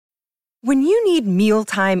When you need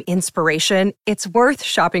mealtime inspiration, it's worth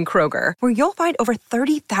shopping Kroger, where you'll find over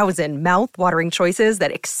 30,000 mouth-watering choices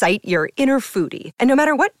that excite your inner foodie. And no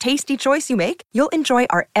matter what tasty choice you make, you'll enjoy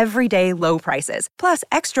our everyday low prices, plus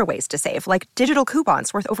extra ways to save, like digital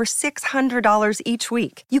coupons worth over $600 each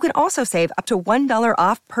week. You can also save up to $1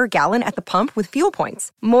 off per gallon at the pump with fuel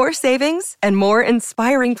points. More savings and more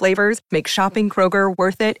inspiring flavors make shopping Kroger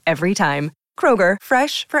worth it every time. Kroger,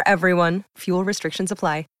 fresh for everyone. Fuel restrictions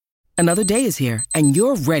apply. Another day is here, and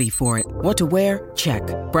you're ready for it. What to wear? Check.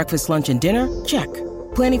 Breakfast, lunch, and dinner? Check.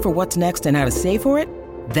 Planning for what's next and how to save for it?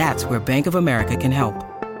 That's where Bank of America can help.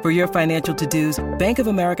 For your financial to-dos, Bank of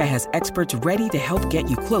America has experts ready to help get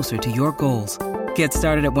you closer to your goals. Get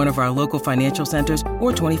started at one of our local financial centers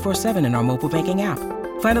or 24/7 in our mobile banking app.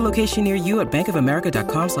 Find a location near you at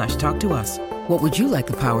bankofamerica.com/talktous. What would you like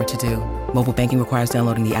the power to do? Mobile banking requires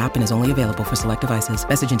downloading the app and is only available for select devices.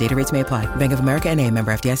 Message and data rates may apply. Bank of America N.A.,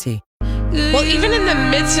 member FDIC. Well, even in the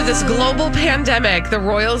midst of this global pandemic, the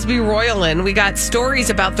Royals be royalin'. We got stories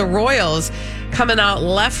about the Royals coming out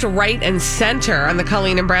left, right, and center on the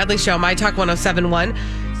Colleen and Bradley Show, My Talk 1071.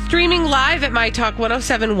 Streaming live at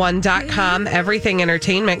MyTalk1071.com. Everything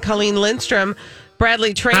Entertainment. Colleen Lindstrom,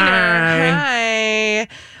 Bradley Trainer. Hi.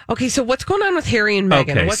 Okay, so what's going on with Harry and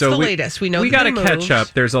Meghan? Okay, what's so the latest? We know we got to catch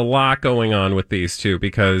up. There's a lot going on with these two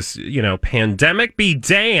because, pandemic be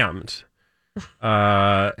damned.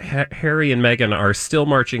 Harry and Meghan are still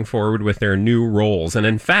marching forward with their new roles, and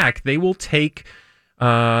in fact, they will take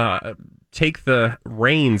the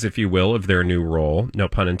reins, if you will, of their new role, no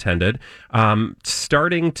pun intended,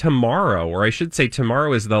 starting tomorrow, or I should say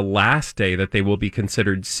tomorrow is the last day that they will be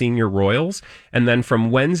considered senior royals, and then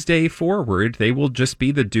from Wednesday forward, they will just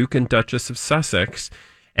be the Duke and Duchess of Sussex,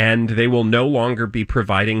 and they will no longer be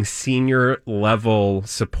providing senior level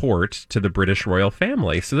support to the British royal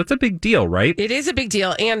family. So that's a big deal, right? It is a big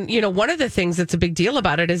deal. And, one of the things that's a big deal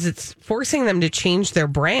about it is it's forcing them to change their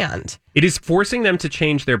brand. It is forcing them to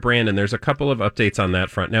change their brand, and there's a couple of updates on that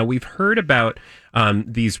front. Now, we've heard about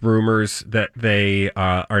these rumors that they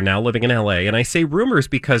are now living in L.A., and I say rumors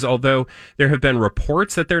because although there have been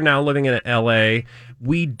reports that they're now living in L.A.,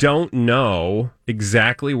 we don't know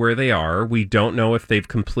exactly where they are. We don't know if they've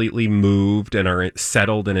completely moved and are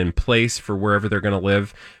settled and in place for wherever they're going to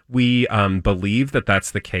live. We believe that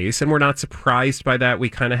that's the case, and we're not surprised by that. We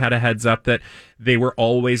kind of had a heads up that they were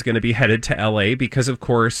always going to be headed to L.A. because, of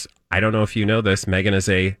course, I don't know if you know this, Meghan is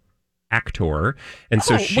a actor, and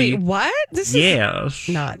so she. Wait, what? Yes,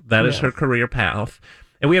 that is her career path,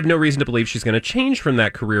 and we have no reason to believe she's going to change from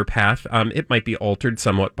that career path. It might be altered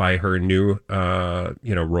somewhat by her new,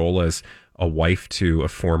 role as a wife to a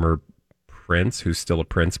former prince who's still a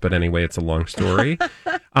prince, but anyway, it's a long story.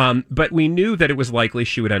 But we knew that it was likely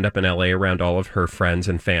she would end up in LA around all of her friends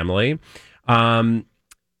and family.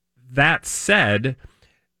 That said,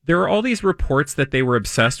 there are all these reports that they were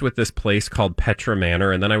obsessed with this place called Petra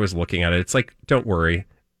Manor, and then I was looking at it. It's like, don't worry.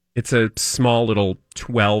 It's a small little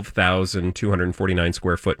 12,249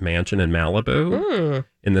 square foot mansion in Malibu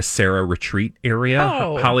in the Sarah Retreat area.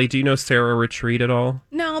 Oh. Holly, do you know Sarah Retreat at all?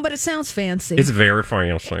 No, but it sounds fancy. It's very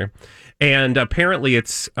fancy. And apparently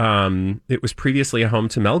it was previously a home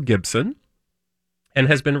to Mel Gibson and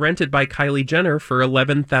has been rented by Kylie Jenner for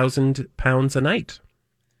 £11,000 a night.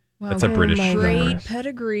 Wow, that's a British great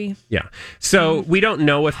pedigree. Yeah. So we don't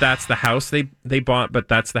know if that's the house they bought, but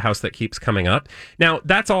that's the house that keeps coming up. Now,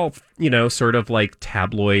 that's all, sort of like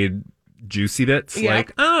tabloid juicy bits. Yeah.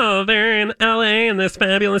 Like, oh, they're in LA in this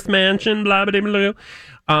fabulous mansion, blah, blah, blah,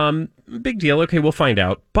 blah. Big deal. Okay, we'll find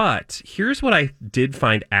out. But here's what I did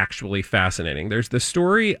find actually fascinating. There's the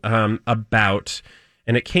story about,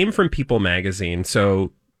 and it came from People magazine.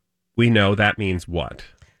 So we know that means what?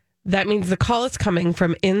 That means the call is coming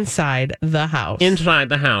from inside the house. Inside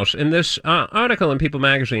the house. And this article in People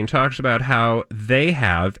magazine talks about how they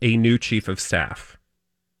have a new chief of staff.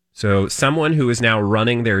 So someone who is now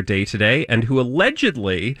running their day-to-day and who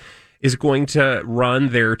allegedly is going to run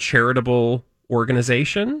their charitable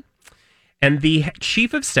organization. And the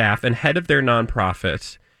chief of staff and head of their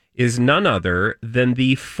nonprofit is none other than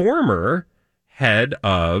the former head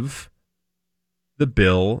of the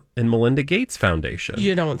Bill and Melinda Gates Foundation.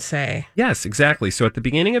 You don't say. Yes, exactly. So at the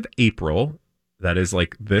beginning of April, that is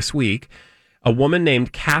like this week, a woman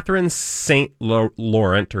named Catherine Saint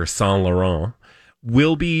Laurent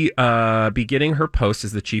will be beginning her post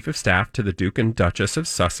as the chief of staff to the Duke and Duchess of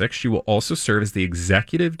Sussex. She will also serve as the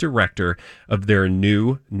executive director of their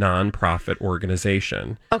new nonprofit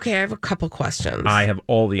organization. Okay, I have a couple questions. I have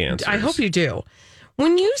all the answers. I hope you do.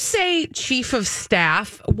 When you say chief of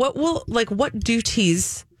staff, what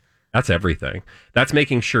duties That's everything. That's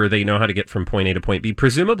making sure they know how to get from point A to point B.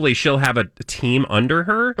 Presumably, she'll have a team under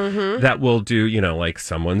her that will do, like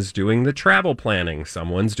someone's doing the travel planning,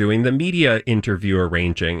 someone's doing the media interview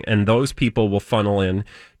arranging, and those people will funnel in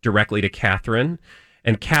directly to Catherine.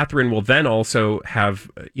 And Catherine will then also have,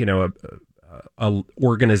 a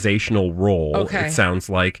organizational role, it sounds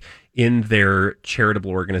like, in their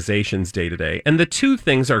charitable organizations day to day. And the two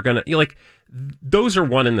things are going to, those are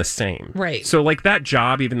one and the same. Right. So that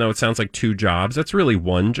job, even though it sounds like two jobs, that's really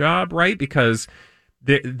one job, right? Because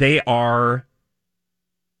they are,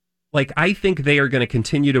 I think they are going to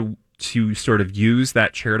continue to sort of use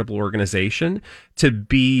that charitable organization to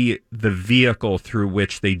be the vehicle through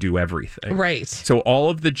which they do everything. Right. So all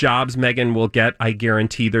of the jobs Megan will get, I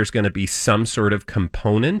guarantee there's going to be some sort of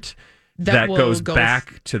component that goes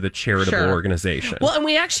back to the charitable organization. Well, and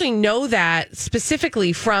we actually know that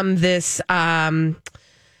specifically from this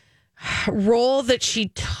role that she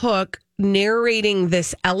took narrating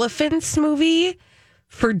this Elephants movie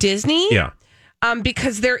for Disney. Yeah.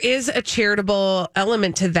 Because there is a charitable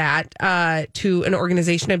element to that, to an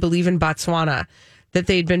organization, I believe, in Botswana that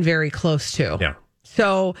they'd been very close to. Yeah.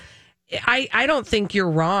 So I don't think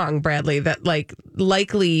you're wrong, Bradley, that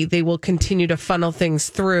likely they will continue to funnel things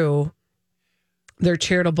through their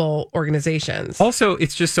charitable organizations. Also,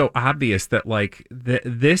 it's just so obvious that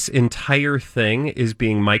this entire thing is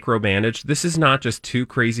being micromanaged. This is not just two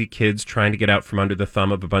crazy kids trying to get out from under the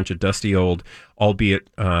thumb of a bunch of dusty old, albeit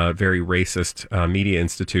very racist media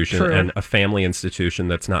institution and a family institution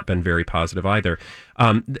that's not been very positive either.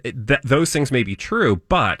 Those things may be true,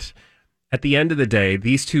 but at the end of the day,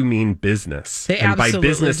 these two mean business. They and by absolutely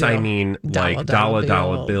business, do. I mean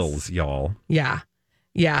dollar bills, y'all. Yeah.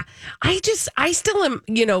 Yeah. I still am,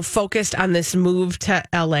 focused on this move to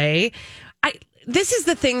LA. This is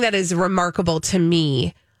the thing that is remarkable to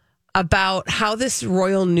me about how this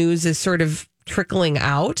royal news is sort of trickling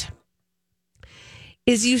out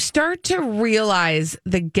is you start to realize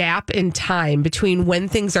the gap in time between when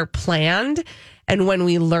things are planned and when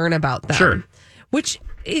we learn about them. Sure. Which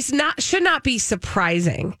should not be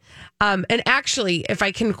surprising. And actually, if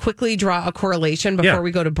I can quickly draw a correlation before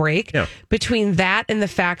we go to break between that and the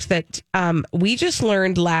fact that we just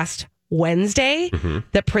learned last Wednesday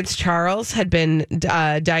that Prince Charles had been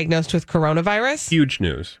diagnosed with coronavirus. Huge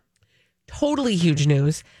news. Totally huge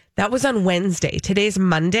news. That was on Wednesday. Today's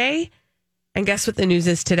Monday. And guess what the news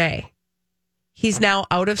is today? He's now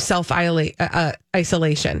out of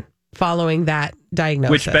self-isolation following that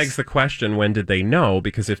diagnosis. Which begs the question, when did they know?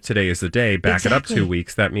 Because if today is the day, back it up 2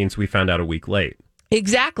 weeks, that means we found out a week late.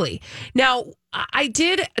 Exactly. Now,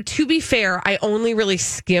 to be fair, I only really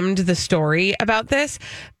skimmed the story about this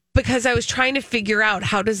because I was trying to figure out,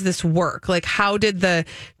 how does this work? How did the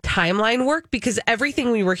timeline work? Because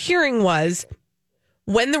everything we were hearing was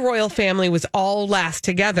when the royal family was all last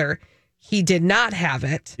together, he did not have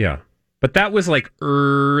it. Yeah. But that was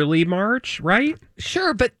early March, right?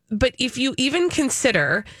 Sure, but if you even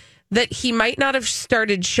consider that he might not have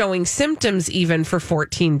started showing symptoms even for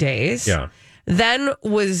 14 days, then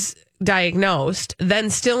was diagnosed,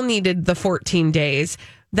 then still needed the 14 days,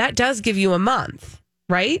 that does give you a month,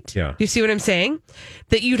 right? Yeah. You see what I'm saying?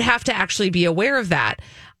 That you'd have to actually be aware of that.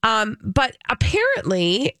 But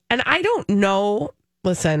apparently, and I don't know,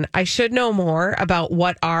 listen, I should know more about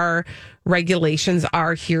what our regulations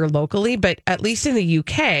are here locally, but at least in the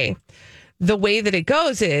UK, the way that it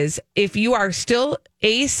goes is if you are still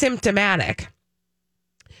asymptomatic,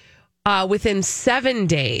 within 7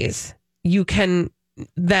 days, you can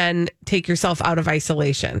then take yourself out of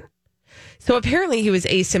isolation. So apparently he was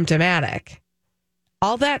asymptomatic.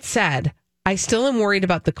 All that said, I still am worried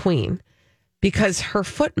about the Queen because her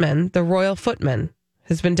footman, the royal footman,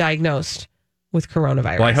 has been diagnosed with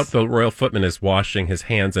coronavirus. Well, I hope the royal footman is washing his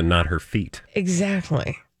hands and not her feet.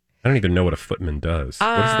 Exactly. I don't even know what a footman does.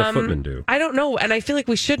 What does the footman do? I don't know. And I feel like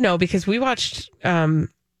we should know because we watched Downton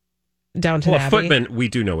Abbey. A footman, we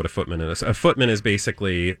do know what a footman is. A footman is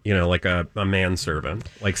basically, like a manservant,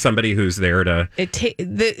 like somebody who's there to...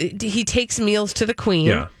 He takes meals to the Queen.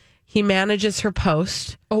 Yeah. He manages her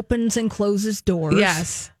post. Opens and closes doors.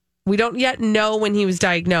 Yes. We don't yet know when he was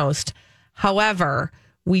diagnosed. However,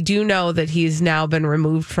 we do know that he's now been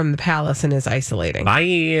removed from the palace and is isolating.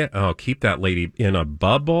 Keep that lady in a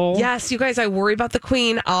bubble. Yes, you guys, I worry about the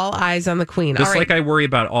Queen. All eyes on the Queen. Just all right. like I worry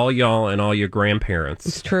about all y'all and all your grandparents.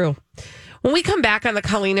 It's true. When we come back on the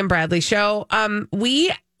Colleen and Bradley show,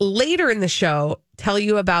 we later in the show tell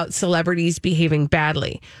you about celebrities behaving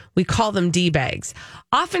badly. We call them D-bags.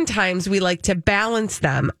 Oftentimes, we like to balance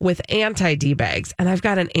them with anti-D-bags. And I've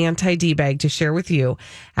got an anti-D-bag to share with you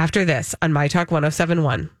after this on My Talk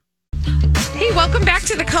 1071. Hey, Welcome back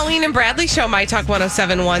to the Colleen and Bradley Show, My Talk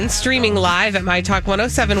 1071, streaming live at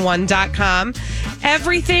mytalk1071.com.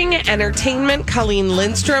 Everything entertainment, Colleen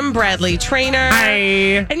Lindstrom, Bradley Trainer.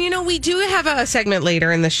 Hi. And we do have a segment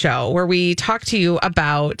later in the show where we talk to you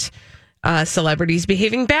about celebrities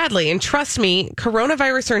behaving badly. And trust me,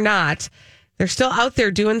 coronavirus or not, they're still out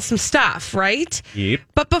there doing some stuff, right? Yep.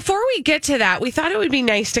 But before we get to that, we thought it would be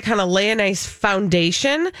nice to kind of lay a nice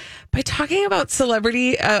foundation by talking about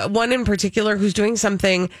celebrity, one in particular who's doing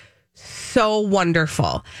something so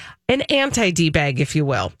wonderful, an anti-D-bag, if you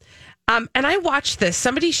will. And I watched this.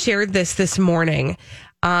 Somebody shared this morning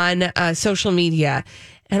on social media,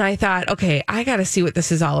 and I thought, okay, I got to see what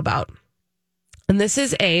this is all about. And this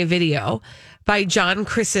is a video by John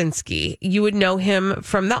Krasinski. You would know him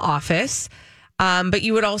from The Office. But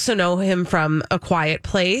you would also know him from A Quiet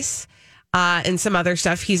Place and some other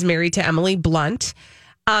stuff. He's married to Emily Blunt.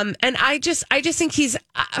 And I just think he's,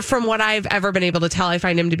 from what I've ever been able to tell, I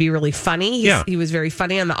find him to be really funny. He was very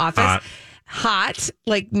funny on The Office. Hot,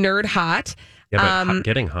 like nerd hot. Yeah, but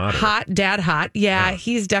getting hotter. Hot, dad hot. Yeah,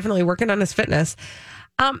 he's definitely working on his fitness.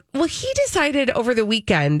 Well, he decided over the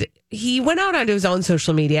weekend, he went out onto his own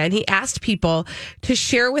social media and he asked people to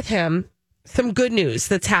share with him some good news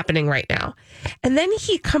that's happening right now. And then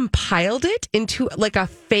he compiled it into like a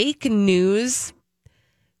fake news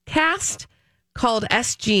cast called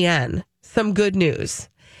SGN, Some Good News.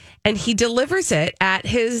 And he delivers it at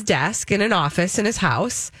his desk in an office in his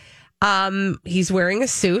house. He's wearing a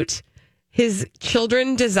suit. His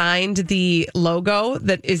children designed the logo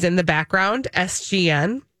that is in the background,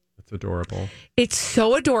 SGN. That's adorable. It's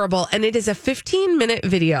so adorable. And it is a 15-minute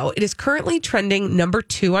video. It is currently trending number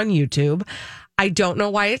 2 on YouTube. I don't know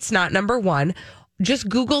why it's not number 1. Just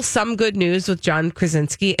Google Some Good News with John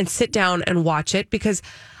Krasinski and sit down and watch it, because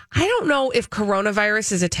I don't know if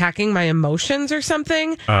coronavirus is attacking my emotions or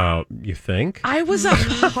something. You think? I was a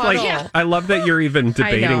huddle. I love that you're even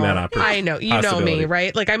debating that opportunity. I know. You know me,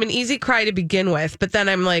 right? Like, I'm an easy cry to begin with, but then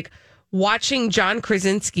I'm like watching John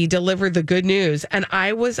Krasinski deliver the good news, and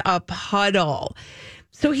I was a puddle.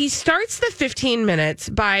 So he starts the 15 minutes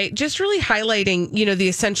by just really highlighting, the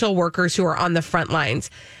essential workers who are on the front lines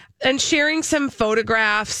and sharing some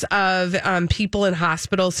photographs of people in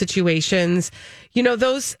hospital situations.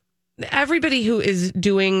 Everybody who is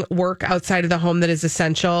doing work outside of the home that is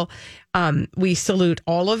essential. We salute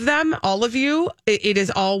all of them, all of you. It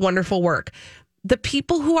is all wonderful work. The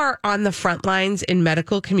people who are on the front lines in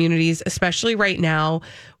medical communities, especially right now,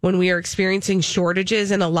 when we are experiencing shortages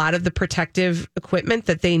in a lot of the protective equipment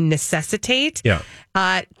that they necessitate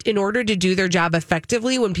in order to do their job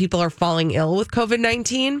effectively when people are falling ill with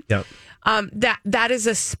COVID-19. Yep. That is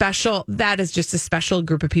just a special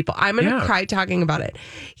group of people. I'm going to cry talking about it.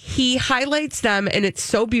 He highlights them, and it's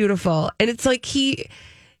so beautiful. And it's like he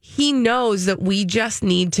knows that we just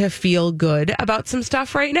need to feel good about some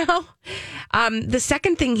stuff right now. The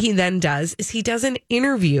second thing he then does is he does an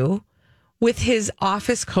interview with his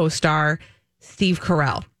Office co-star, Steve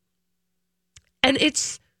Carell. And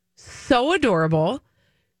it's so adorable,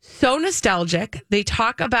 so nostalgic. They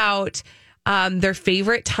talk about their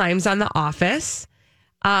favorite times on The Office.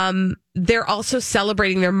 They're also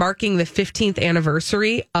they're marking the 15th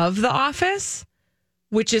anniversary of The Office,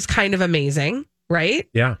 which is kind of amazing, right?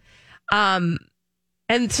 Yeah.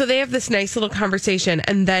 And so they have this nice little conversation,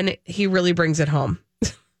 and then he really brings it home.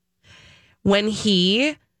 when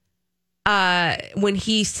he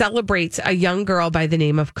celebrates a young girl by the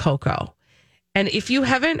name of Coco. And if you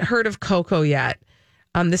haven't heard of Coco yet,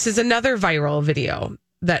 this is another viral video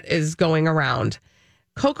that is going around.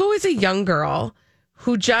 Coco is a young girl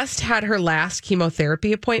who just had her last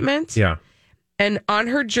chemotherapy appointment. Yeah. And on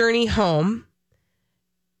her journey home,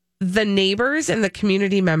 the neighbors and the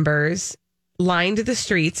community members lined the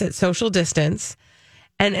streets at social distance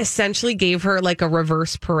and essentially gave her like a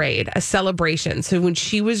reverse parade, a celebration. So when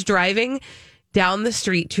she was driving down the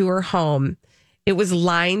street to her home, it was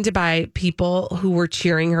lined by people who were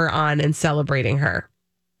cheering her on and celebrating her.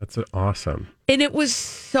 That's awesome. And it was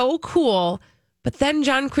so cool. But then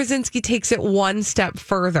John Krasinski takes it one step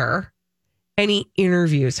further and he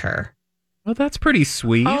interviews her. Well, that's pretty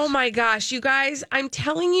sweet. Oh my gosh, you guys, I'm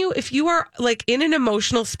telling you, if you are like in an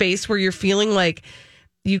emotional space where you're feeling like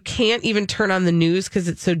you can't even turn on the news because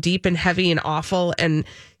it's so deep and heavy and awful and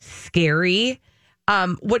scary,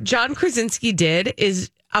 what John Krasinski did is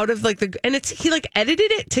out of like he like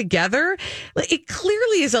edited it together. Like, it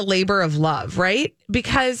clearly is a labor of love, right?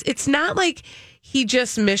 Because it's not like he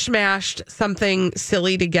just mishmashed something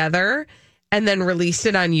silly together and then released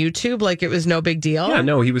it on YouTube like it was no big deal. Yeah,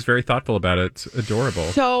 no, he was very thoughtful about it. It's adorable.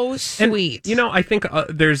 So sweet. And, I think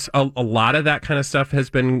there's a lot of that kind of stuff has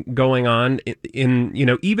been going on in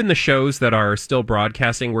even the shows that are still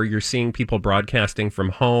broadcasting where you're seeing people broadcasting from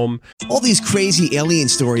home. All these crazy alien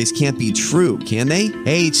stories can't be true, can they?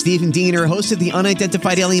 Hey, it's Stephen Diener, host of the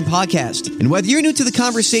Unidentified Alien Podcast. And whether you're new to the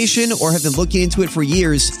conversation or have been looking into it for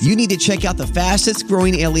years, you need to check out the fastest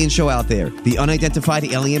growing alien show out there, the Unidentified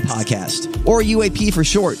Alien Podcast, or UAP for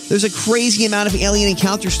short. There's a crazy amount of alien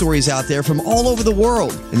encounter stories out there from all over the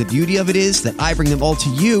world. And the beauty of it is that I bring them all to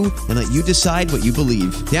you and let you decide what you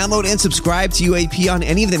believe. Download and subscribe to UAP on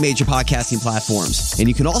any of the major podcasting platforms. And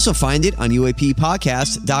you can also find it on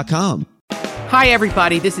UAPpodcast.com. Hi,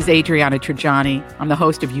 everybody. This is Adriana Trajani. I'm the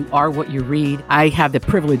host of You Are What You Read. I have the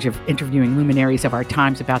privilege of interviewing luminaries of our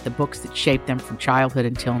times about the books that shaped them from childhood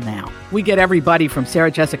until now. We get everybody from Sarah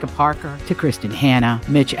Jessica Parker to Kristen Hanna,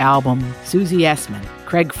 Mitch Albom, Susie Essman,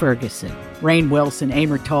 Craig Ferguson, Rainn Wilson,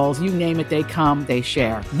 Amor Tolls, you name it, they come, they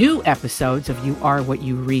share. New episodes of You Are What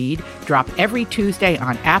You Read drop every Tuesday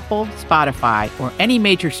on Apple, Spotify, or any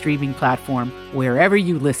major streaming platform wherever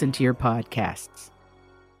you listen to your podcasts.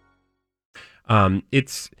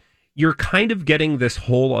 You're kind of getting this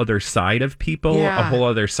whole other side of people, a whole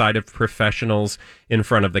other side of professionals in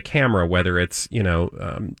front of the camera, whether it's,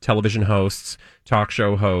 television hosts, talk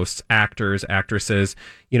show hosts, actors, actresses,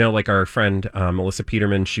 like our friend, Melissa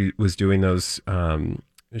Peterman, she was doing those,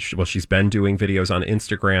 she's been doing videos on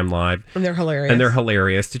Instagram Live. And they're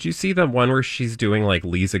hilarious. Did you see the one where she's doing like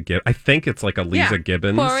Lisa Gibbons? I think it's like a Lisa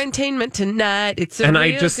Gibbons. Quarantainment tonight. It's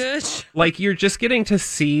good. Like, you're just getting to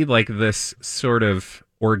see like this sort of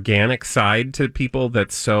organic side to people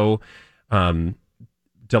that's so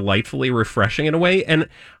delightfully refreshing in a way. And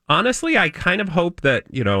honestly, I kind of hope that,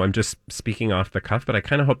 I'm just speaking off the cuff, but I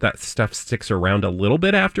kind of hope that stuff sticks around a little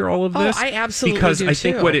bit after all of this. I absolutely because do I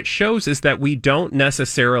think what it shows is that we don't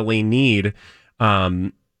necessarily need,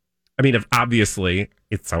 obviously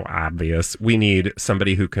it's so obvious. We need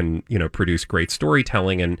somebody who can, produce great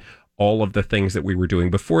storytelling, and all of the things that we were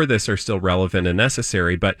doing before this are still relevant and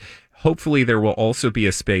necessary. But hopefully there will also be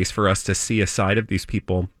a space for us to see a side of these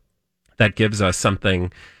people that gives us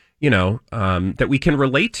something, that we can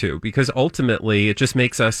relate to, because ultimately it just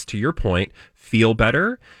makes us, to your point, feel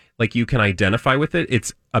better. Like you can identify with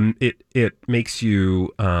it. It makes you,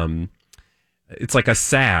 it's like a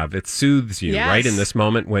salve. It soothes you, right? In this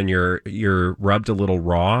moment when you're rubbed a little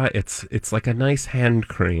raw, it's like a nice hand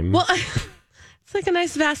cream. Well, it's like a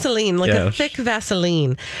nice Vaseline, a thick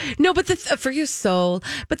Vaseline. No, but for your soul.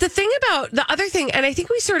 But the thing about the other thing, and I think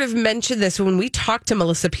we sort of mentioned this when we talked to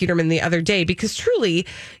Melissa Peterman the other day, because truly,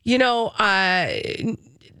 LA,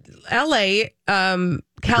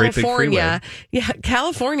 California,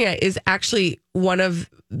 California is actually one of,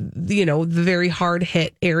 the very hard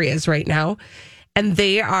hit areas right now. And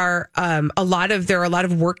they are there are a lot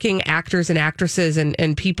of working actors and actresses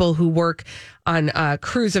and people who work on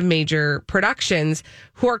crews of major productions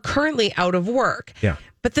who are currently out of work. Yeah.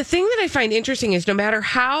 But the thing that I find interesting is no matter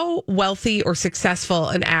how wealthy or successful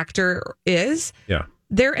an actor is,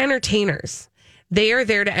 they're entertainers. They are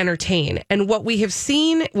there to entertain. And what we have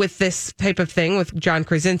seen with this type of thing with John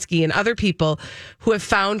Krasinski and other people who have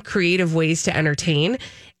found creative ways to entertain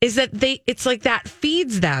is that it's like that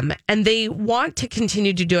feeds them, and they want to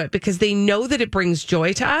continue to do it because they know that it brings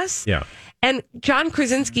joy to us. Yeah. And John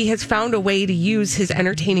Krasinski has found a way to use his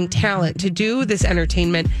entertaining talent to do this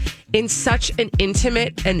entertainment in such an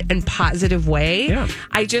intimate and positive way. Yeah,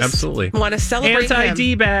 I just absolutely want to celebrate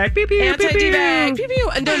anti-D-bag. Pew, pew, anti-D-bag. Pew, pew.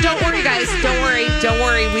 And don't worry, guys. Don't worry.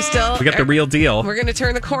 We got the real deal. We're going to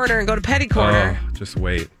turn the corner and go to Petty Corner. Oh, just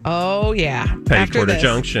wait. Oh, yeah. Petty Corner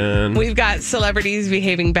Junction. We've got celebrities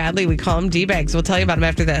behaving badly. We call them D-bags. We'll tell you about them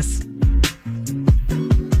after this.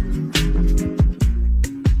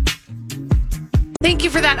 Thank you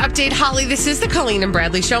for that update, Holly. This is the Colleen and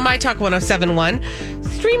Bradley Show, My Talk 1071.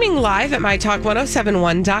 Streaming live at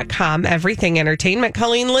MyTalk1071.com. Everything Entertainment.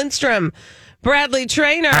 Colleen Lindstrom, Bradley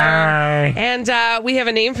Traynor. Hi. And we have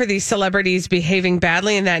a name for these celebrities behaving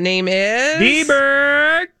badly, and that name is...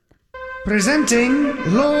 D-Berg.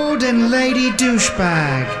 Presenting Lord and Lady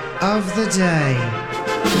Douchebag of the Day.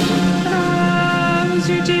 Who's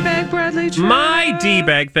your D-bag, Bradley Traynor? My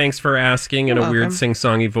D-bag, thanks for asking, in a weird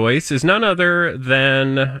sing-songy voice, is none other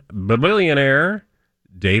than billionaire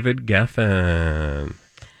David Geffen.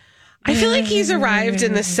 I feel like he's arrived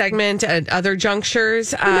in this segment at other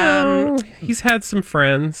junctures. He's had some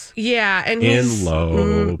friends. Yeah. And in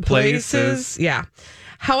low places. Yeah.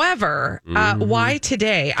 However, why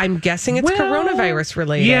today? I'm guessing it's coronavirus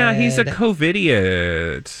related. Yeah, he's a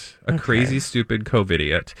COVIDiot. A crazy, stupid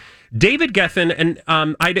COVIDiot. David Geffen, and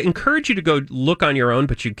I'd encourage you to go look on your own,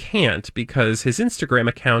 but you can't because his Instagram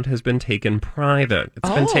account has been taken private. It's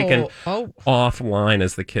been taken offline,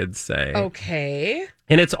 as the kids say. Okay.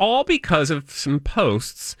 And it's all because of some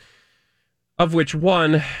posts, of which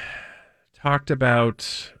one talked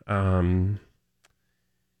about how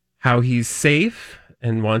he's safe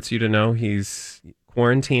and wants you to know he's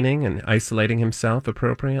quarantining and isolating himself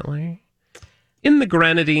appropriately in the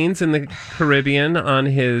Grenadines in the Caribbean on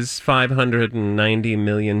his $590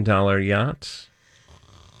 million yacht.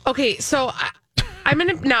 Okay, so I'm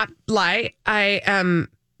going to not lie.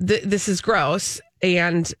 This is gross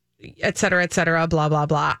and et cetera, blah, blah,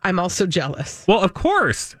 blah. I'm also jealous. Well, of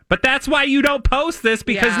course. But that's why you don't post this,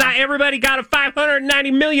 because not everybody got a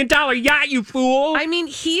 $590 million yacht, you fool. I mean,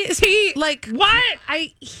 he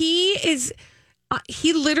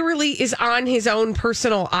literally is on his own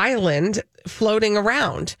personal island floating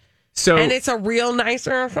around. And it's a real nice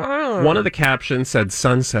phone. One of the captions said,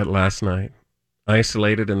 "Sunset last night,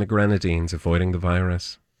 isolated in the Grenadines, avoiding the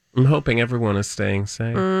virus. I'm hoping everyone is staying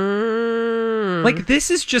safe." Like, this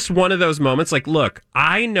is just one of those moments. Like, look,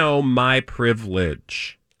 I know my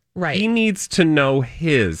privilege. Right. He needs to know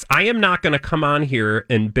his. I am not going to come on here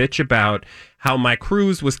and bitch about how my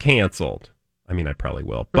cruise was canceled. I mean, I probably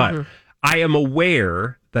will, but I am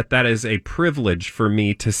aware that that is a privilege for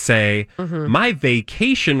me to say my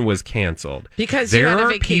vacation was canceled. Because there you had a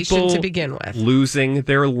vacation to begin with. Losing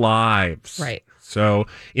their lives. Right. So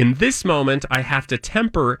in this moment, I have to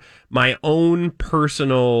temper my own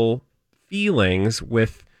personal feelings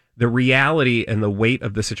with the reality and the weight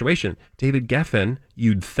of the situation. David Geffen,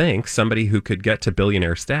 you'd think somebody who could get to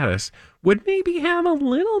billionaire status would maybe have a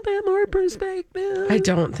little bit more perspective. I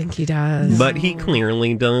don't think he does. But he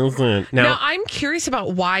clearly doesn't. Now, I'm curious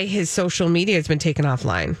about why his social media has been taken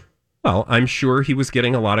offline. Well, I'm sure he was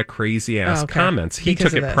getting a lot of crazy-ass comments. He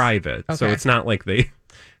took it private, so it's not like they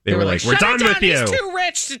were like, "We're done with you." He's too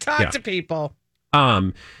rich to talk to people.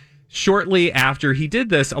 Shortly after he did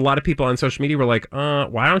this, a lot of people on social media were like,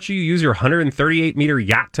 why don't you use your 138-meter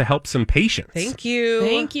yacht to help some patients? Thank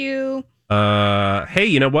you. Hey,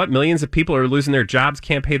 you know what? Millions of people are losing their jobs,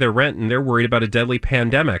 can't pay their rent, and they're worried about a deadly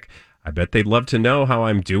pandemic. I bet they'd love to know how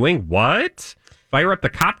I'm doing. What? Fire up the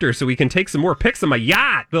copter so we can take some more pics of my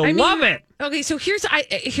yacht. They'll love it. Okay, so here's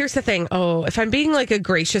the thing. Oh, if I'm being like a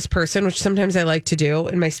gracious person, which sometimes I like to do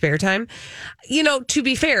in my spare time, to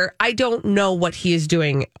be fair, I don't know what he is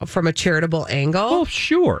doing from a charitable angle. Oh,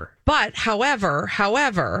 sure. But however,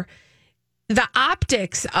 the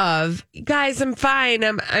optics of, guys, I'm fine.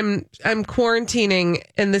 I'm quarantining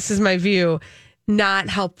and this is my view, not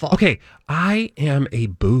helpful. Okay, I am a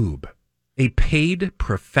boob, a paid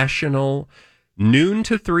professional noon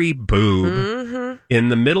to 3 boob in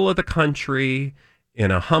the middle of the country, in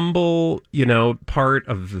a humble, part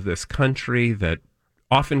of this country that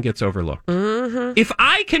often gets overlooked. If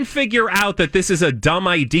I can figure out that this is a dumb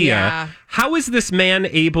idea, how is this man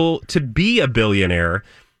able to be a billionaire?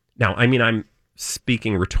 Now, I mean, I'm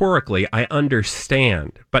speaking rhetorically. I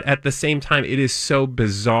understand. But at the same time, it is so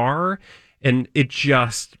bizarre, and it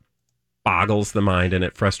just boggles the mind, and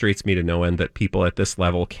it frustrates me to no end that people at this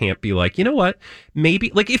level can't be like, you know what,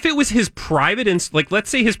 maybe, like, if it was his private, let's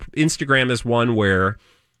say his Instagram is one where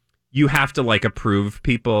you have to, like, approve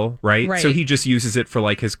people, right? So he just uses it for,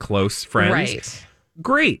 like, his close friends. Right.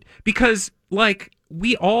 Great. Because, like,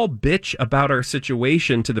 we all bitch about our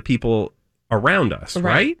situation to the people around us,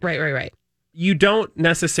 right? Right. You don't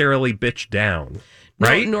necessarily bitch down.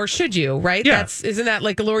 Right? No, nor should you, right? Yeah. Isn't that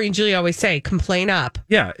like Lori and Julie always say, complain up?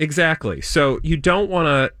 Yeah, exactly. So you don't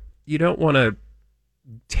want to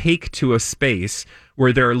take to a space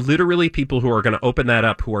where there are literally people who are going to open that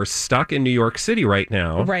up who are stuck in New York City right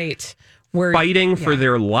now. Right. Fighting for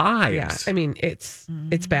their lives. Yeah. I mean, it's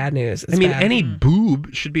bad news. Any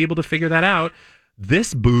boob should be able to figure that out.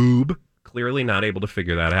 This boob clearly not able to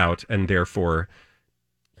figure that out, and therefore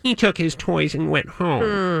he took his toys and went home.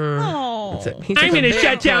 I'm going to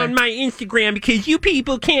shut down my Instagram because you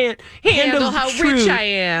people can't handle how truth. rich I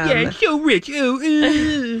am. Yeah, so rich.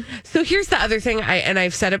 So here's the other thing, and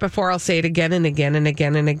I've said it before, I'll say it again and again and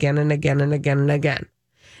again and again and again and again and again.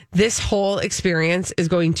 This whole experience is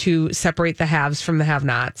going to separate the haves from the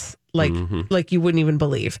have-nots. Like you wouldn't even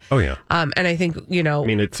believe. Oh, yeah. And I think, I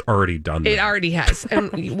mean, it's already done. It already has.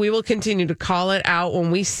 And we will continue to call it out when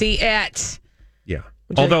we see it. Yeah.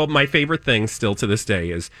 Although my favorite thing still to this day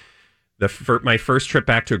is my first trip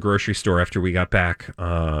back to a grocery store after we got back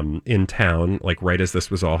in town, like right as this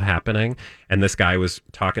was all happening. And this guy was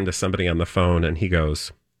talking to somebody on the phone and he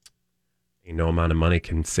goes, no amount of money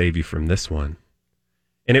can save you from this one.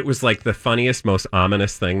 And it was like the funniest, most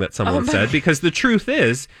ominous thing that someone said, because the truth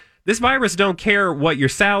is this virus don't care what your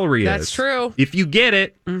salary is. That's true. If you get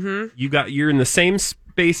it, you're in the same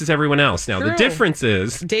space as everyone else. Now, the True. difference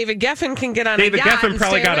is David Geffen can get on David a yacht Geffen and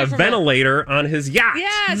probably stay got away a from ventilator on his yacht.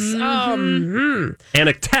 Yes. And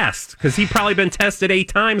a test, because he probably been tested 8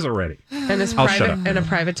 times already. And his I'll shut private up. and a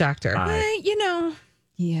private doctor.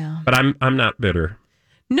 Yeah. But I'm not bitter.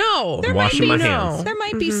 No. I'm washing my hands. There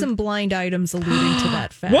might be some blind items alluding to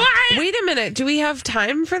that fact. What? Wait a minute. Do we have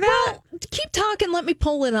time for that? Well, keep talking. Let me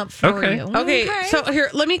pull it up for Okay. you. Okay, so here,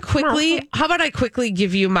 let me quickly. How about I quickly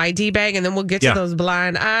give you my D bag, and then we'll get to Yeah. those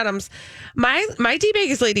blind items. My D bag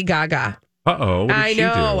is Lady Gaga. Uh-oh. What did I she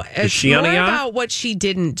know. do? Is It's she on a more yacht? about what she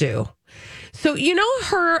didn't do. So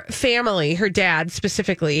her family, her dad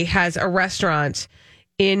specifically, has a restaurant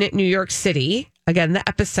in New York City. Again, the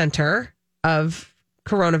epicenter of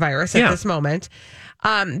coronavirus at this moment.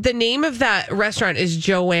 The name of that restaurant is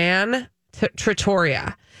Joanne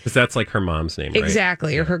Trattoria. Because that's like her mom's name, right?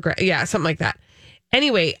 Exactly, or her something like that.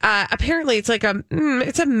 Anyway, apparently it's like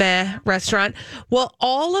it's a meh restaurant. Well,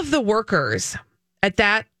 all of the workers at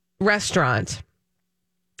that restaurant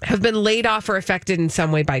have been laid off or affected in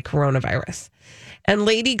some way by coronavirus. And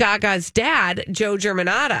Lady Gaga's dad, Joe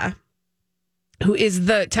Germanotta, who is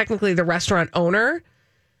technically the restaurant owner,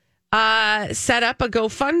 set up a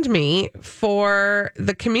GoFundMe for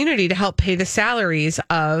the community to help pay the salaries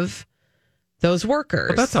of those workers.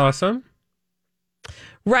 Well, that's awesome.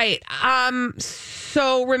 Right.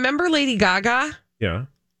 So remember Lady Gaga? Yeah.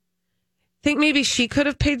 Think maybe she could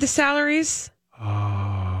have paid the salaries?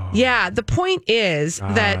 Oh. Yeah. The point is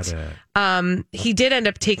Got that it. he did end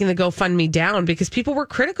up taking the GoFundMe down because people were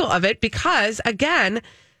critical of it because, again,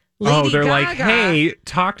 Lady they're Gaga, like, hey,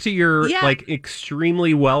 talk to your like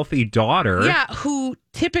extremely wealthy daughter. yeah, who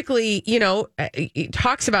typically,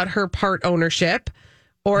 talks about her part ownership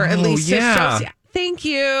or at least yeah. just thank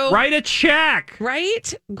you. Write a check.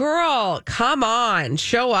 Right? Girl, come on.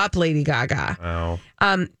 Show up, Lady Gaga. Wow.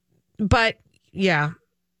 But yeah,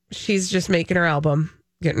 she's just making her album,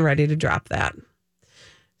 getting ready to drop that.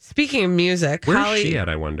 Speaking of music, Where's Holly, she at,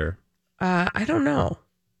 I wonder? I don't know.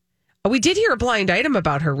 We did hear a blind item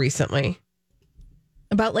about her recently.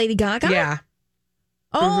 About Lady Gaga? Yeah.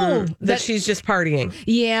 Oh, That she's just partying.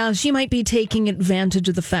 yeah, she might be taking advantage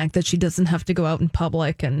of the fact that she doesn't have to go out in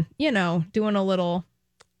public and, doing a little.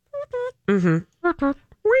 Woohoo.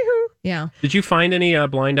 Yeah. Did you find any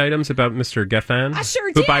blind items about Mr. Geffen? I sure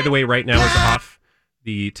Who, did. by the way, right now is off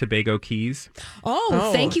the Tobago Keys. Oh,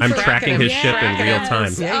 thank you I'm for tracking his him. ship in real Yes.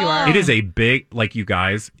 time. Yeah, you are. It is a big, like you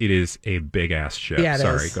guys, it is a big ass ship. Yeah, it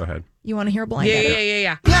Sorry, is. go ahead. You want to hear a blind Yeah, item?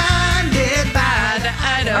 yeah. Blinded by Blind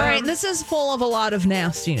item. All right, this is full of a lot of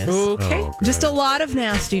nastiness. Okay. Oh, Just good. a lot of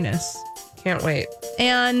nastiness. Can't wait.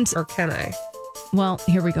 And, Or can I? well,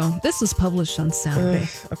 here we go. This was published on Saturday.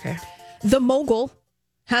 Okay. The mogul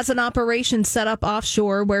has an operation set up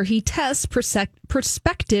offshore where he tests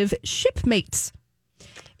prospective shipmates.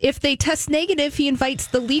 If they test negative, he invites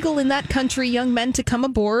the legal in that country young men to come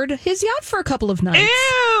aboard his yacht for a couple of nights.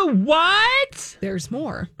 Ew, what? There's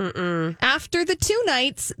more. After the 2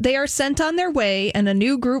 nights, they are sent on their way and a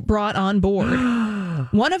new group brought on board.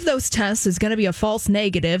 One of those tests is going to be a false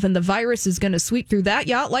negative, and the virus is going to sweep through that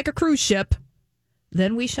yacht like a cruise ship.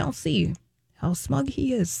 Then we shall see how smug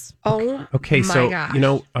he is. Oh, Okay, my so, gosh.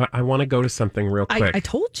 I want to go to something real quick. I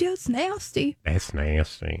told you it's nasty. It's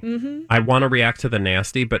nasty. I want to react to the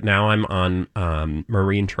nasty, but now I'm on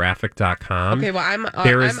marinetraffic.com. Okay, well,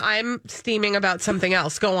 There is- I'm steaming about something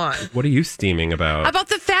else. Go on. What are you steaming about? About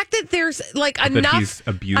the fact that there's like That enough he's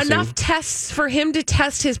abusing? enough tests for him to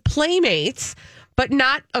test his playmates, but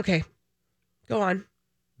not okay. Go on.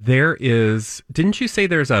 There is, didn't you say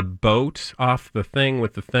there's a boat off the thing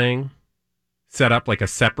with the thing? Set up like a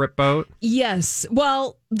separate boat? Yes.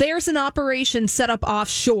 Well, there's an operation set up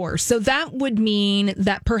offshore. So that would mean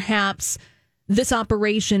that perhaps this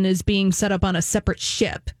operation is being set up on a separate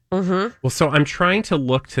ship. Mm-hmm. Well, so I'm trying to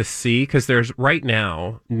look to see, because there's right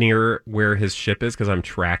now near where his ship is, because I'm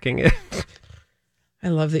tracking it. I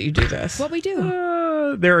love that you do this. What we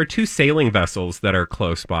do. There are 2 sailing vessels that are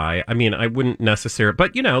close by. I mean, I wouldn't necessarily,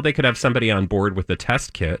 but they could have somebody on board with the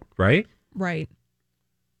test kit, right? Right.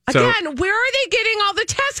 So, Again, where are they getting all the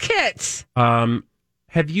test kits?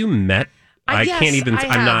 have you met? I yes, can't even. I I'm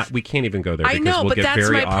have. not. We can't even go there. I because know, we'll but get that's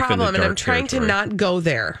very my off in the problem, and I'm dark trying to territory. not go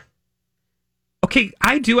there. Okay,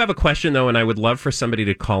 I do have a question though, and I would love for somebody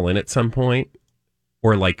to call in at some point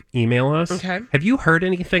or like email us. Okay. Have you heard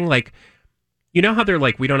anything like? You know how they're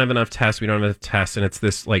like, we don't have enough tests, and it's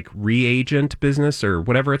this like reagent business or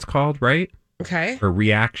whatever it's called, right? Okay. Or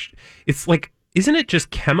reaction. It's like, isn't it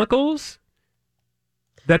just chemicals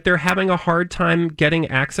that they're having a hard time getting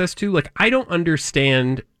access to? Like, I don't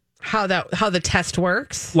understand How the test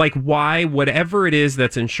works? Like why whatever it is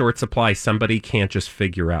that's in short supply, somebody can't just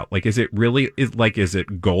figure out. Like, is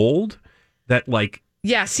it gold that like?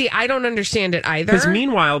 Yeah. See, I don't understand it either. Because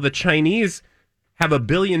meanwhile, the Chinese have 1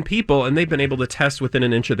 billion people, and they've been able to test within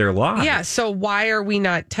an inch of their lives. Yeah. So why are we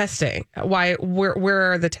not testing?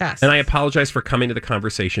 Where are the tests? And I apologize for coming to the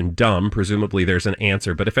conversation dumb. Presumably, there's an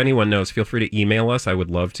answer. But if anyone knows, feel free to email us. I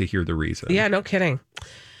would love to hear the reason. Yeah. No kidding.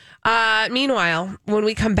 Meanwhile, when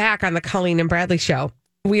we come back on the Colleen and Bradley show,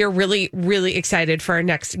 we are really, really excited for our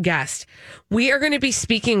next guest. We are going to be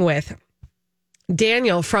speaking with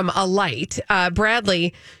Daniel from Alight.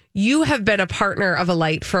 Bradley, you have been a partner of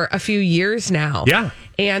Alight for a few years now. Yeah.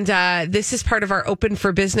 And this is part of our Open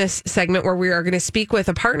for Business segment where we are going to speak with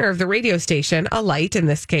a partner of the radio station, Alight in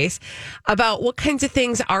this case, about what kinds of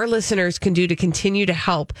things our listeners can do to continue to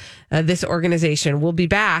help this organization. We'll be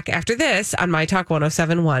back after this on My Talk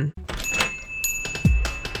 1071.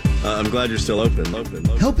 I'm glad you're still open.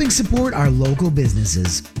 Helping support our local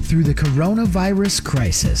businesses through the coronavirus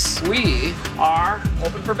crisis. We are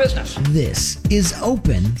open for business. This is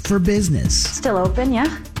Open for Business. Still open,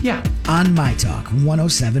 yeah? Yeah. On My Talk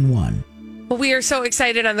 1071. Well, we are so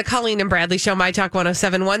excited on the Colleen and Bradley show, My Talk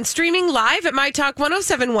 1071, streaming live at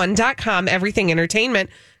MyTalk1071.com. Everything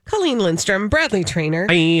Entertainment. Colleen Lindstrom, Bradley Trainer.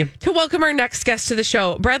 Hi. To welcome our next guest to the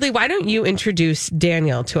show. Bradley, why don't you introduce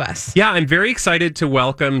Daniel to us? Yeah, I'm very excited to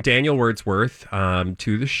welcome Daniel Wordsworth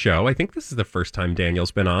to the show. I think this is the first time Daniel's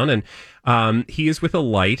been on, and he is with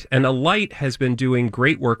Alight, and Alight has been doing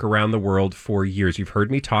great work around the world for years. You've heard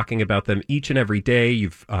me talking about them each and every day.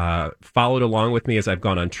 You've followed along with me as I've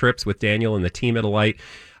gone on trips with Daniel and the team at Alight.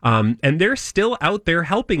 And they're still out there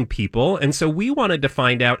helping people. And so we wanted to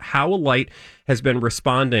find out how Alight has been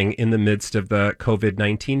responding in the midst of the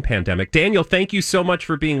COVID-19 pandemic. Daniel, thank you so much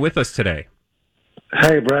for being with us today.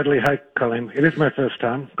 Hey, Bradley. Hi, Colleen. It is my first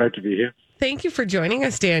time. Great to be here. Thank you for joining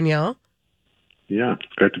us, Daniel. Yeah,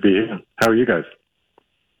 great to be here. How are you guys?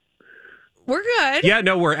 We're good. Yeah,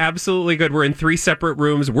 no, we're absolutely good. We're in 3 separate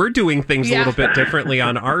rooms. We're doing things a little bit differently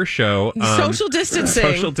on our show. Social distancing.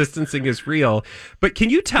 Social distancing is real. But can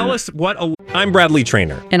you tell us what... I'm Bradley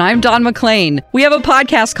Trainer. And I'm Don McClain. We have a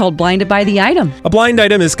podcast called Blinded by the Item. A blind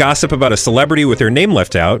item is gossip about a celebrity with their name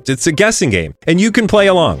left out. It's a guessing game, and you can play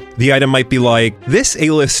along. The item might be like, this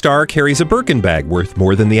A-list star carries a Birkin bag worth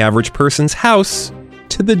more than the average person's house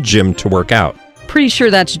to the gym to work out. Pretty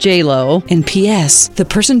sure that's J-Lo. And P.S. the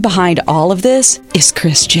person behind all of this is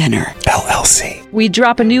Kris Jenner, LLC. We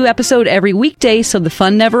drop a new episode every weekday so the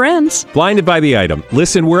fun never ends. Blinded by the Item.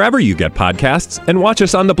 Listen wherever you get podcasts and watch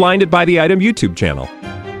us on the Blinded by the Item YouTube channel.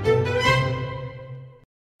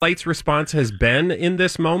 Alight's response has been in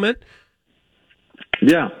this moment?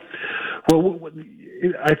 Yeah. Well,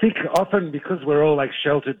 I think often because we're all like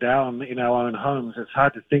sheltered down in our own homes, it's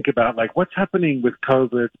hard to think about like what's happening with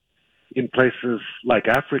COVID in places like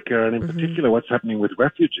Africa, and in particular, what's happening with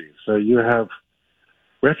refugees. So you have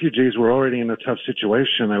refugees who are already in a tough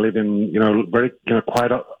situation. They live in,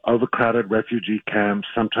 quite overcrowded refugee camps.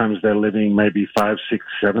 Sometimes they're living maybe 5, 6,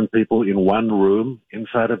 7 people in one room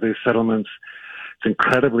inside of these settlements. It's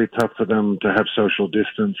incredibly tough for them to have social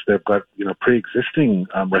distance. They've got, pre-existing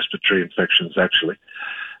respiratory infections, actually.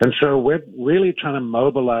 And so we're really trying to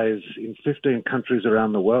mobilize in 15 countries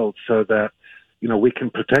around the world so that we can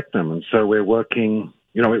protect them. And so we're working,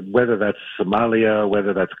 whether that's Somalia,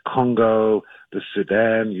 whether that's Congo, the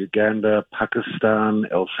Sudan, Uganda, Pakistan,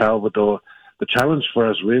 El Salvador. The challenge for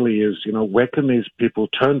us really is, where can these people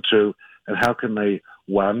turn to and how can they,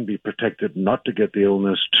 1, be protected not to get the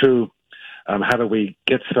illness, 2, how do we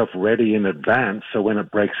get stuff ready in advance so when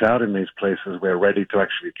it breaks out in these places, we're ready to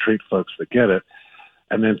actually treat folks that get it.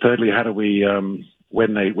 And then thirdly, how do we,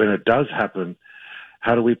 when it does happen,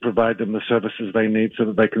 how do we provide them the services they need so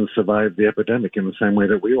that they can survive the epidemic in the same way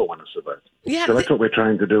that we all want to survive? Yeah, so that's what we're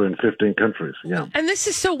trying to do in 15 countries. Yeah. And this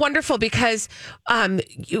is so wonderful because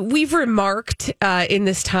we've remarked in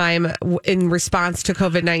this time in response to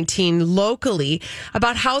COVID-19 locally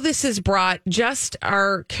about how this has brought just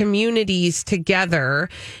our communities together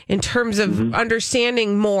in terms of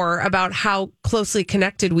understanding more about how closely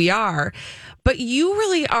connected we are. But you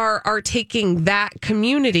really are taking that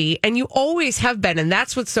community, and you always have been, and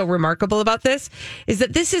that's what's so remarkable about this, is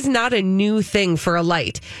that this is not a new thing for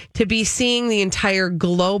Alight, to be seeing the entire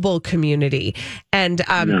global community and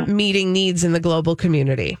meeting needs in the global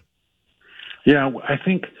community. Yeah, I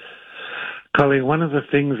think, Colleen, one of the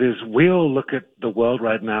things is we all look at the world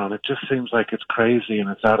right now, and it just seems like it's crazy,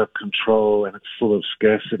 and it's out of control, and it's full of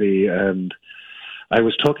scarcity, and I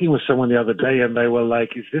was talking with someone the other day, and they were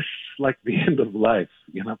like, "Is this like the end of life?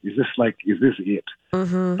 You know, is this it?"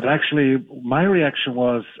 Mm-hmm. But actually, my reaction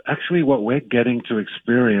was, actually, what we're getting to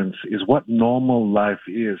experience is what normal life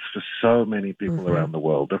is for so many people around the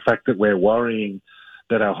world. The fact that we're worrying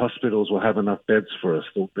that our hospitals will have enough beds for us,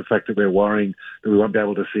 the fact that we're worrying that we won't be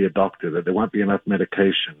able to see a doctor, that there won't be enough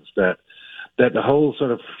medications, that the whole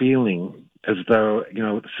sort of feeling as though, you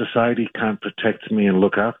know, society can't protect me and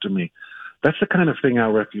look after me. That's the kind of thing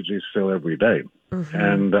our refugees feel every day.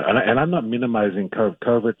 And I'm not minimizing COVID.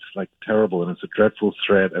 COVID's like terrible, and it's a dreadful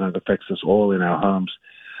threat, and it affects us all in our homes.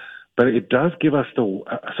 But it does give us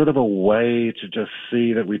sort of a way to just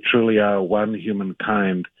see that we truly are one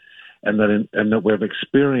humankind, and that we've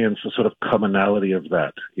experienced a sort of commonality of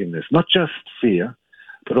that in this. Not just fear,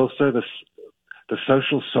 but also the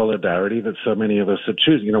social solidarity that so many of us are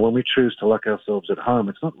choosing. You know, when we choose to lock ourselves at home,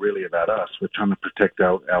 it's not really about us. We're trying to protect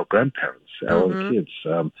our grandparents, our own kids,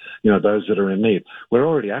 you know, those that are in need. We're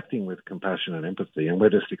already acting with compassion and empathy, and we're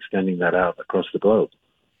just extending that out across the globe.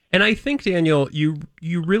 And I think, Daniel, you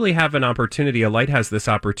really have an opportunity. Alight has this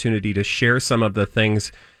opportunity to share some of the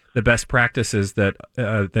things, the best practices that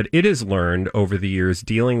it has learned over the years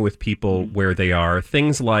dealing with people where they are.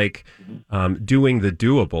 Things like doing the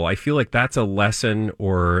doable. I feel like that's a lesson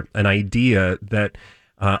or an idea that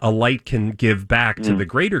Alight can give back to the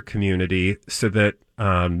greater community, so that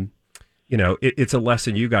you know, it's a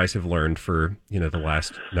lesson you guys have learned for, you know, the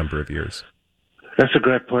last number of years. That's a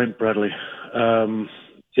great point, Bradley.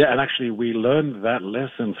 Yeah, and actually we learned that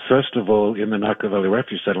lesson, first of all, in the Narco Valley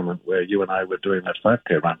Refuge Settlement, where you and I were doing that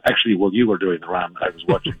 5K run. Actually, well, you were doing the run. I was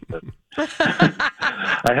watching. But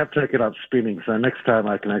I have taken up spinning, so next time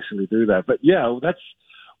I can actually do that. But yeah, that's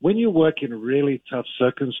when you work in really tough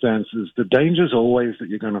circumstances, the danger is always that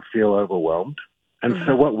you're going to feel overwhelmed. And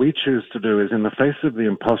so what we choose to do is, in the face of the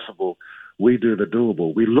impossible, we do the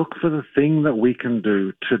doable. We look for the thing that we can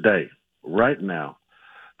do today, right now,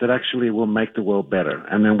 that actually will make the world better.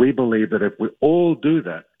 And then we believe that if we all do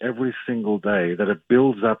that every single day, that it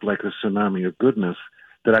builds up like a tsunami of goodness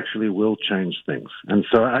that actually will change things. And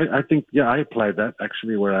so I think, yeah, I applied that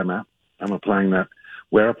actually where I'm at. I'm applying that.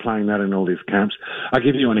 We're applying that in all these camps. I'll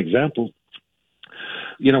give you an example.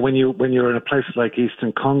 You know, when you're in a place like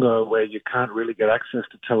Eastern Congo where you can't really get access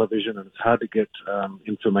to television and it's hard to get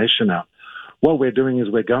information out, what we're doing is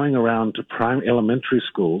we're going around to prime elementary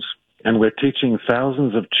schools, and we're teaching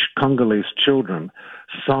thousands of Congolese children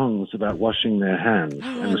songs about washing their hands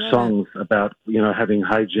and songs about, you know, having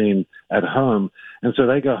hygiene at home. And so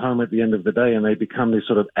they go home at the end of the day and they become these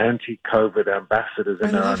sort of anti-COVID ambassadors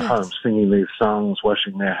in their own homes, singing these songs,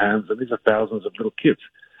 washing their hands. And these are thousands of little kids.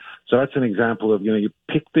 So that's an example of, you know, you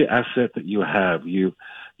pick the asset that you have, you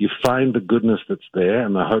find the goodness that's there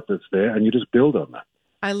and the hope that's there, and you just build on that.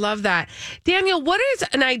 I love that. Daniel, what is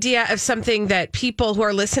an idea of something that people who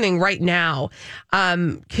are listening right now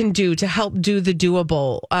can do to help do the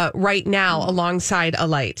doable right now alongside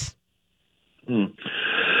Alight?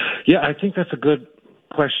 Yeah, I think that's a good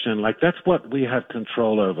question. Like, that's what we have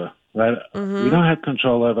control over, right? We don't have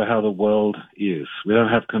control over how the world is. We don't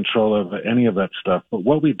have control over any of that stuff. But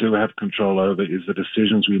what we do have control over is the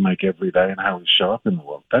decisions we make every day and how we show up in the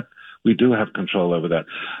world. That we do have control over that.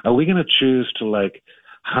 Are we going to choose to, like,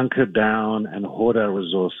 hunker down and hoard our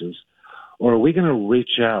resources, or are we going to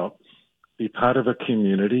reach out, be part of a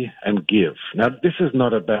community, and give? Now, this is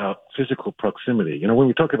not about physical proximity. You know, when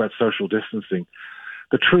we talk about social distancing,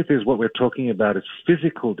 the truth is what we're talking about is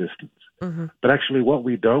physical distance. But actually what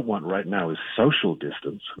we don't want right now is social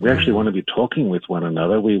distance. We actually want to be talking with one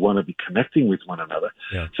another. We want to be connecting with one another.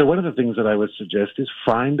 Yeah. So one of the things that I would suggest is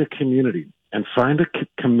find a community, and find a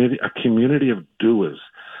community of doers.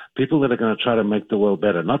 People that are going to try to make the world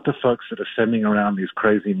better, not the folks that are sending around these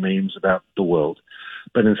crazy memes about the world,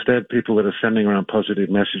 but instead people that are sending around positive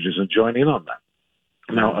messages, and join in on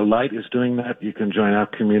that. Now, Alight is doing that. You can join our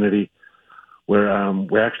community.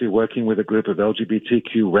 We're actually working with a group of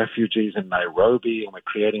LGBTQ refugees in Nairobi, and we're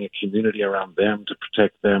creating a community around them to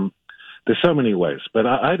protect them. There's so many ways, but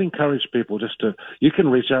I'd encourage people you can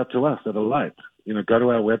reach out to us at Alight. You know, go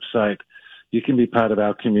to our website. You can be part of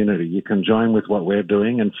our community. You can join with what we're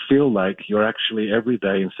doing and feel like you're actually every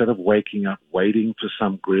day, instead of waking up waiting for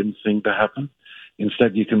some grim thing to happen,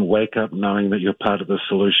 instead you can wake up knowing that you're part of the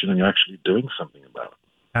solution and you're actually doing something about it.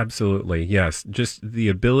 Absolutely. Yes. Just the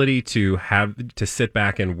ability to sit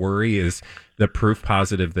back and worry is the proof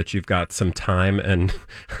positive that you've got some time and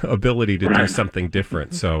ability to do something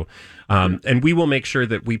different. So, and we will make sure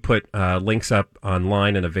that we put links up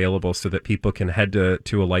online and available so that people can head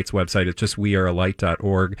to Alight's website. It's just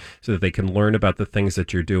wearealight.org so that they can learn about the things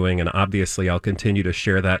that you're doing. And obviously, I'll continue to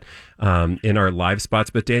share that in our live spots.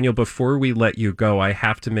 But Daniel, before we let you go, I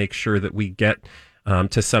have to make sure that we get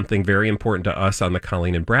to something very important to us on the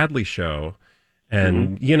Colleen and Bradley show.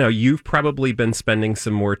 And, you know, you've probably been spending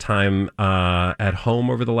some more time at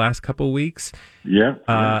home over the last couple of weeks. Yeah.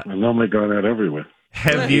 I normally go out everywhere.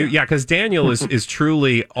 Have you? Yeah, because Daniel is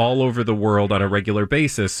truly all over the world on a regular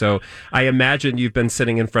basis. So I imagine you've been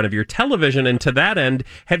sitting in front of your television. And to that end,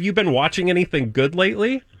 have you been watching anything good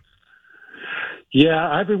lately? Yeah,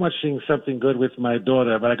 I've been watching something good with my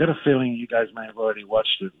daughter, but I got a feeling you guys may have already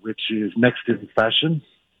watched it, which is Next in Fashion,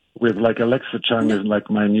 with like Alexa Chung is like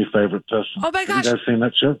my new favorite person. Oh my gosh. Have you guys seen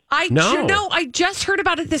that show? No, I just heard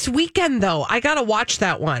about it this weekend, though. I got to watch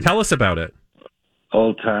that one. Tell us about it.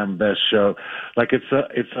 All-time best show. Like it's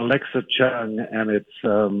Alexa Chung and it's,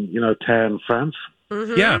 Tan France.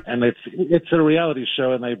 Mm-hmm. Yeah. And it's a reality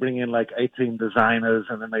show, and they bring in like 18 designers,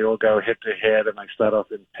 and then they all go head to head, and they start off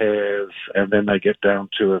in pairs, and then they get down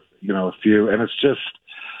to a few. And it's just,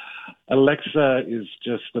 Alexa is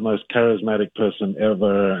just the most charismatic person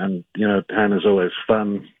ever, and Tan is always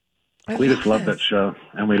fun. We just love that show,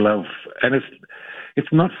 and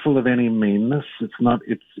it's not full of any meanness. It's done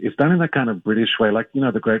in that kind of British way, like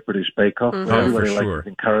the Great British Bake Off. Mm-hmm. Everybody for sure. likes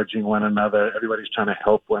encouraging one another. Everybody's trying to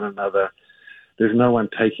help one another. There's no one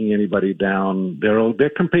taking anybody down. They're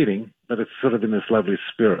competing, but it's sort of in this lovely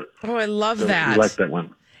spirit. Oh, I love So that. we like that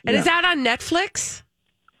one. And is that on Netflix?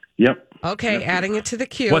 Yep. Okay, Netflix. adding it to the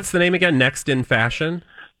queue. What's the name again? Next in Fashion?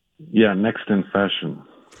 Yeah, Next in Fashion.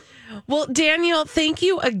 Well, Daniel, thank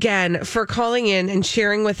you again for calling in and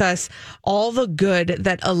sharing with us all the good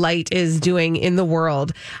that Alight is doing in the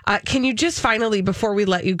world. Can you just finally, before we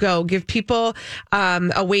let you go, give people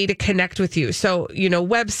a way to connect with you? So,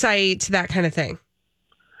 website, that kind of thing.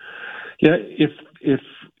 Yeah, if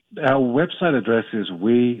our website address is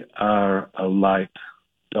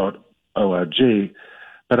wearealight.org,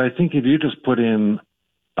 but I think if you just put in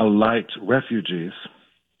Alight Refugees,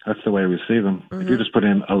 that's the way we see them. Mm-hmm. If you just put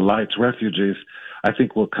in Alight Refugees, I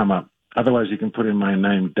think we'll come up. Otherwise, you can put in my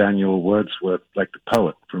name, Daniel Wordsworth, like the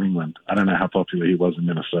poet from England. I don't know how popular he was in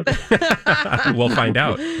Minnesota. We'll find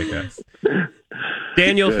out, I guess.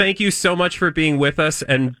 Daniel, thank you so much for being with us,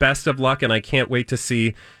 and best of luck. And I can't wait to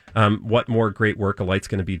see what more great work Alight's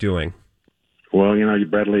going to be doing. Well,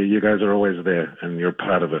 Bradley, you guys are always there, and you're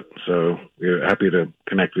part of it. So we're happy to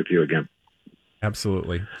connect with you again.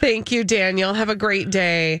 Absolutely. Thank you, Daniel. Have a great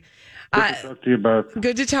day. Good to talk to you both.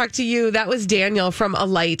 Good to talk to you. That was Daniel from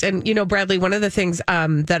Alight. And, Bradley, one of the things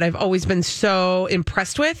that I've always been so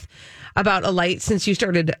impressed with about Alight since you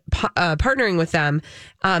started partnering with them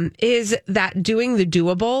is that doing the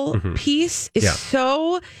doable piece is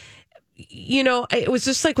so... it was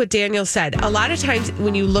just like what Daniel said. A lot of times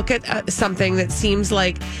when you look at something that seems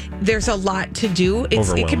like there's a lot to do,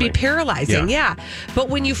 it can be paralyzing. Yeah. But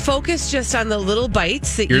when you focus just on the little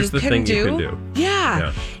bites that you can do.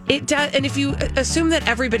 Yeah, it does. And if you assume that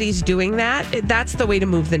everybody's doing that, that's the way to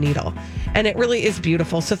move the needle. And it really is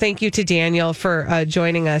beautiful. So thank you to Daniel for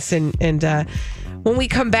joining us. And when we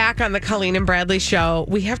come back on the Colleen and Bradley show,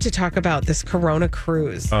 we have to talk about this Corona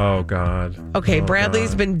cruise. Oh, God. Okay,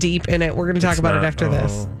 Bradley's been deep in it. We're going to talk about it after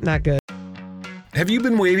this. Not good. Have you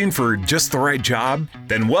been waiting for just the right job?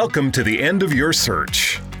 Then welcome to the end of your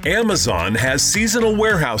search. Amazon has seasonal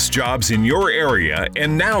warehouse jobs in your area,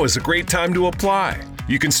 and now is a great time to apply.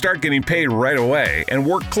 You can start getting paid right away and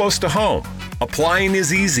work close to home. Applying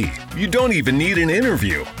is easy. You don't even need an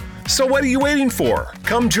interview. So what are you waiting for?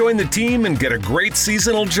 Come join the team and get a great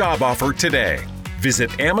seasonal job offer today.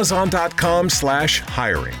 Visit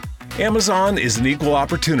Amazon.com/hiring. Amazon is an equal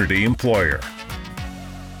opportunity employer.